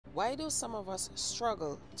Why do some of us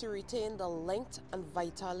struggle to retain the length and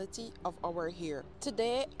vitality of our hair?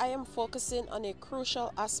 Today, I am focusing on a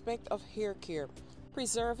crucial aspect of hair care,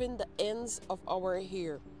 preserving the ends of our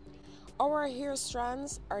hair. Our hair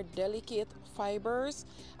strands are delicate fibers,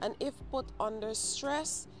 and if put under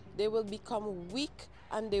stress, they will become weak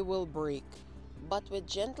and they will break. But with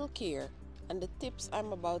gentle care and the tips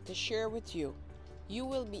I'm about to share with you, you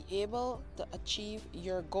will be able to achieve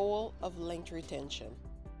your goal of length retention.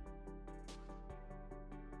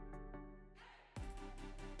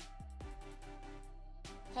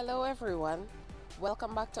 Hello everyone,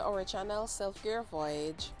 welcome back to our channel Self-Care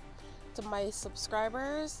Voyage. To my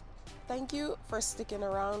subscribers, thank you for sticking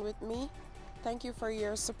around with me. Thank you for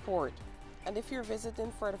your support. And if you're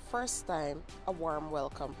visiting for the first time, a warm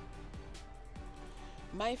welcome.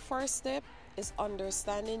 My first step is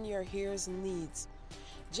understanding your hair's needs.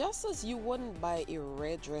 Just as you wouldn't buy a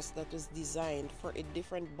red dress that was designed for a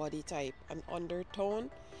different body type and undertone,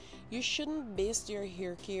 you shouldn't base your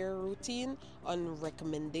hair care routine on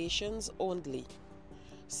recommendations only.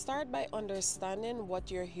 Start by understanding what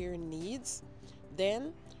your hair needs,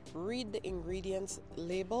 then read the ingredients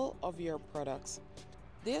label of your products.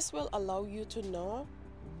 This will allow you to know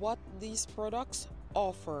what these products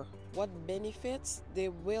offer, what benefits they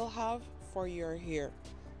will have for your hair.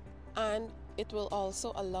 And it will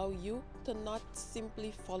also allow you to not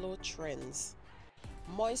simply follow trends.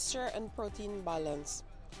 Moisture and protein balance.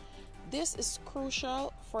 This is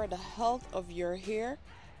crucial for the health of your hair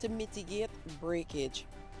to mitigate breakage.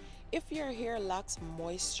 If your hair lacks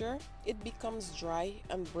moisture, it becomes dry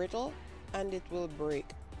and brittle and it will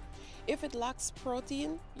break. If it lacks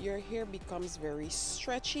protein, your hair becomes very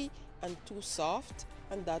stretchy and too soft,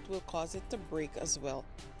 and that will cause it to break as well.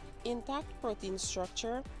 Intact protein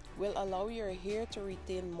structure will allow your hair to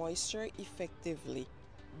retain moisture effectively.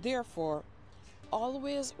 Therefore,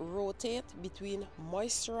 always rotate between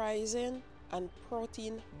moisturizing and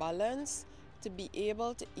protein balance to be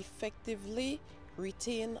able to effectively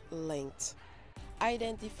retain length.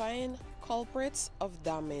 Identifying culprits of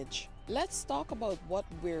damage. Let's talk about what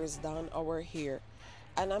wears down our hair.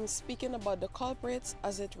 And I'm speaking about the culprits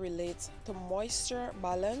as it relates to moisture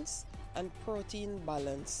balance and protein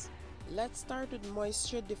balance. Let's start with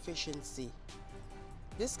moisture deficiency.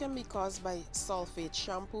 This can be caused by sulfate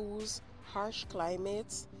shampoos, harsh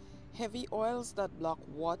climates, heavy oils that block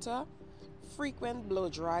water, frequent blow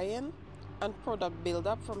drying, and product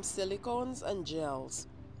buildup from silicones and gels.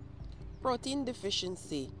 Protein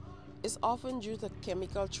deficiency is often due to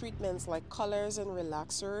chemical treatments like colors and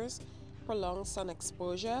relaxers, prolonged sun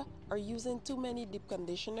exposure, or using too many deep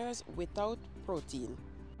conditioners without protein.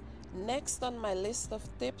 Next on my list of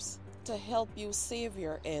tips to help you save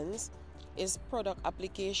your ends is product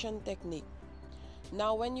application technique.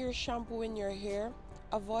 Now when you're shampooing your hair,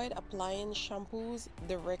 avoid applying shampoos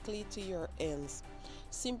directly to your ends.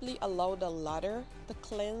 Simply allow the lather to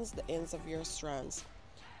cleanse the ends of your strands.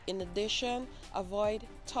 In addition, avoid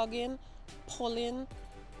tugging, pulling,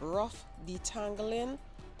 rough detangling,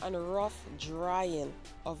 and rough drying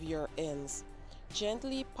of your ends.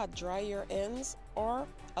 Gently pat dry your ends or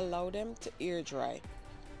allow them to air dry.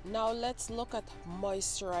 Now let's look at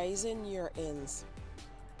moisturizing your ends,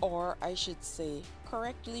 or I should say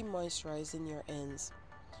correctly moisturizing your ends.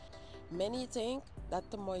 Many think that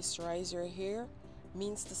to moisturize your hair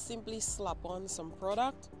means to simply slap on some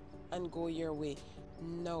product and go your way.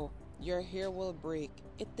 No, your hair will break.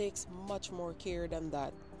 It takes much more care than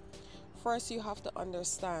that. First, you have to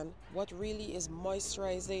understand what really is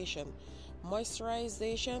moisturization.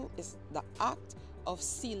 Moisturization is the act of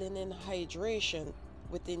sealing in hydration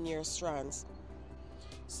within your strands.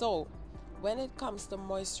 So, when it comes to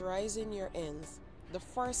moisturizing your ends, the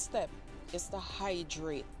first step is to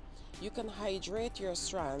hydrate. You can hydrate your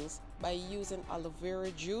strands by using aloe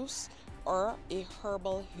vera juice or a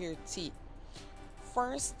herbal hair tea.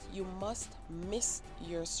 First, you must mist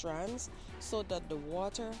your strands so that the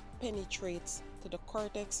water penetrates to the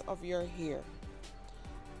cortex of your hair.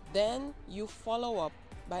 Then you follow up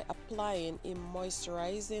by applying a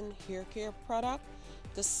moisturizing hair care product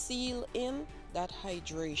to seal in that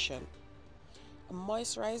hydration. A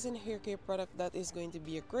moisturizing hair care product that is going to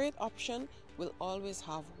be a great option will always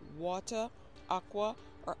have water, aqua,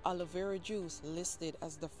 or aloe vera juice listed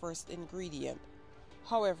as the first ingredient.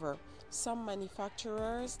 However, some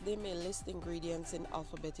manufacturers, they may list ingredients in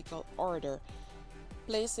alphabetical order,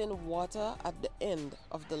 placing water at the end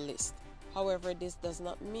of the list. However, this does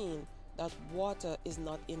not mean that water is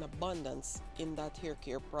not in abundance in that hair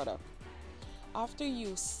care product. After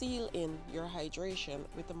you seal in your hydration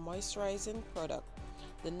with a moisturizing product,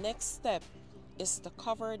 the next step is to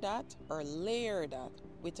cover that or layer that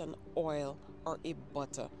with an oil or a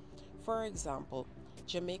butter. For example,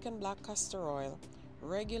 Jamaican black castor oil,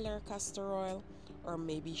 regular castor oil, or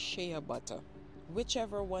maybe shea butter,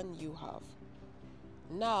 whichever one you have.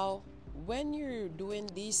 Now, when you're doing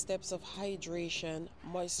these steps of hydration,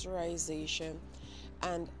 moisturization,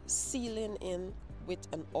 and sealing in with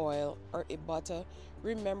an oil or a butter,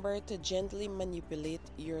 remember to gently manipulate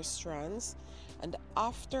your strands, and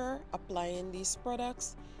after applying these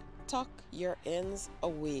products, tuck your ends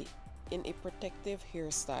away in a protective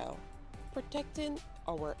hairstyle. Protecting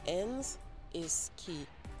our ends is key.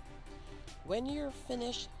 When you're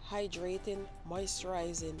finished hydrating,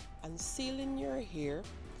 moisturizing, and sealing your hair,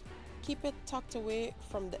 keep it tucked away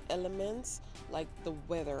from the elements like the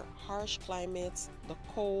weather, harsh climates, the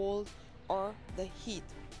cold, or the heat.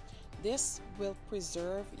 This will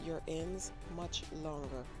preserve your ends much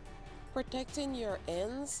longer. Protecting your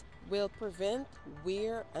ends will prevent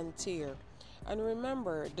wear and tear. And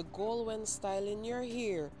remember, the goal when styling your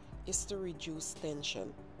hair is to reduce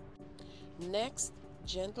tension. Next,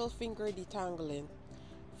 gentle finger detangling.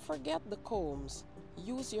 Forget the combs.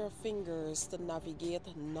 Use your fingers to navigate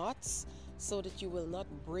knots so that you will not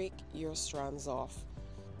break your strands off.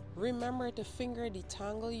 Remember to finger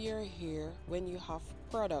detangle your hair when you have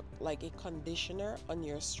product like a conditioner on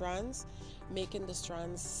your strands, making the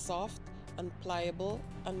strands soft and pliable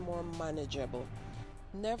and more manageable.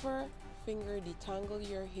 Never finger detangle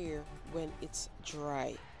your hair when it's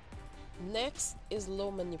dry. Next is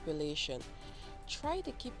low manipulation. Try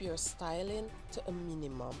to keep your styling to a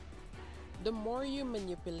minimum. The more you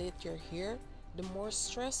manipulate your hair, the more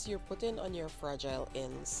stress you're putting on your fragile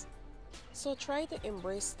ends. So try to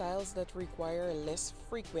embrace styles that require less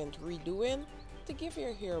frequent redoing to give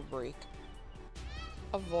your hair a break.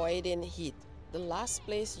 Avoiding heat. The last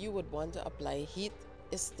place you would want to apply heat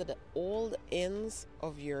is to the old ends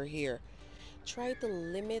of your hair. Try to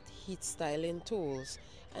limit heat styling tools,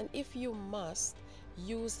 and if you must,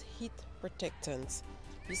 use heat protectants.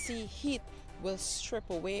 You see, heat will strip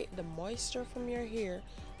away the moisture from your hair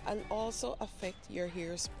and also affect your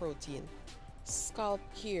hair's protein. Scalp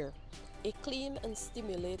care. A clean and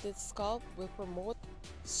stimulated scalp will promote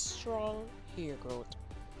strong hair growth.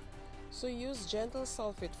 So use gentle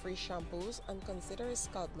sulfate-free shampoos and consider a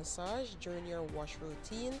scalp massage during your wash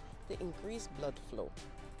routine to increase blood flow.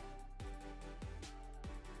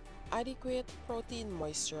 Adequate protein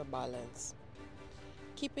moisture balance.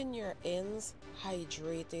 Keeping your ends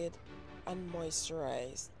hydrated and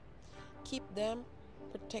moisturized. Keep them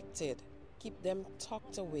protected. Keep them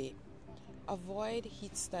tucked away. Avoid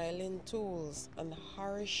heat styling tools and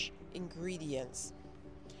harsh ingredients.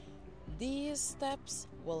 These steps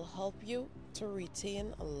will help you to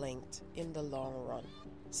retain length in the long run.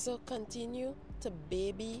 So continue to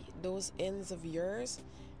baby those ends of yours,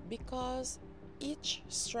 because each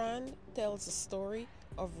strand tells a story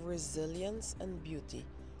of resilience and beauty.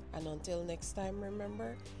 And until next time,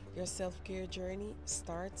 remember, your self-care journey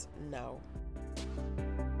starts now.